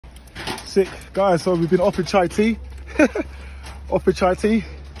Sick. Guys, so we've been offered chai tea. Offered chai tea.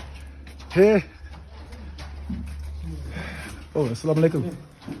 Here. Oh, assalamu alaikum.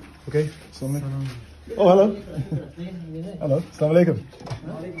 Okay, assalamu alaikum. Oh, hello. Hello, assalamu alaikum.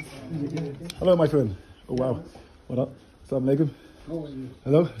 Hello, my friend. Oh, wow. What up? Assalamu alaikum.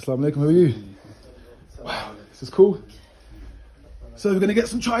 Hello, assalamu alaikum. How are you? Wow, this is cool. So we're going to get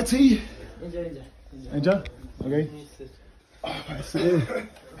some chai tea. Enjoy. Okay. Oh, nice to hear.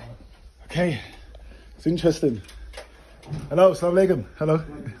 Okay. It's interesting. Hello, assalamu alaikum. Hello.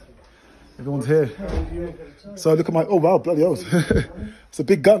 Everyone's here. So look at my, oh wow, bloody hell. It's a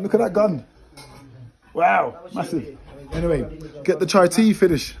big gun, look at that gun. Wow, massive. Anyway, get the chai tea,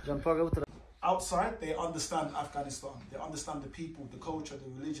 finish. Outside, they understand Afghanistan. They understand the people, the culture, the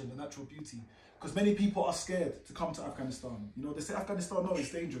religion, the natural beauty. Because many people are scared to come to Afghanistan. You know, they say Afghanistan, no,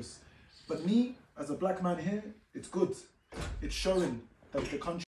 it's dangerous. But me, as a black man here, it's good. It's showing that the country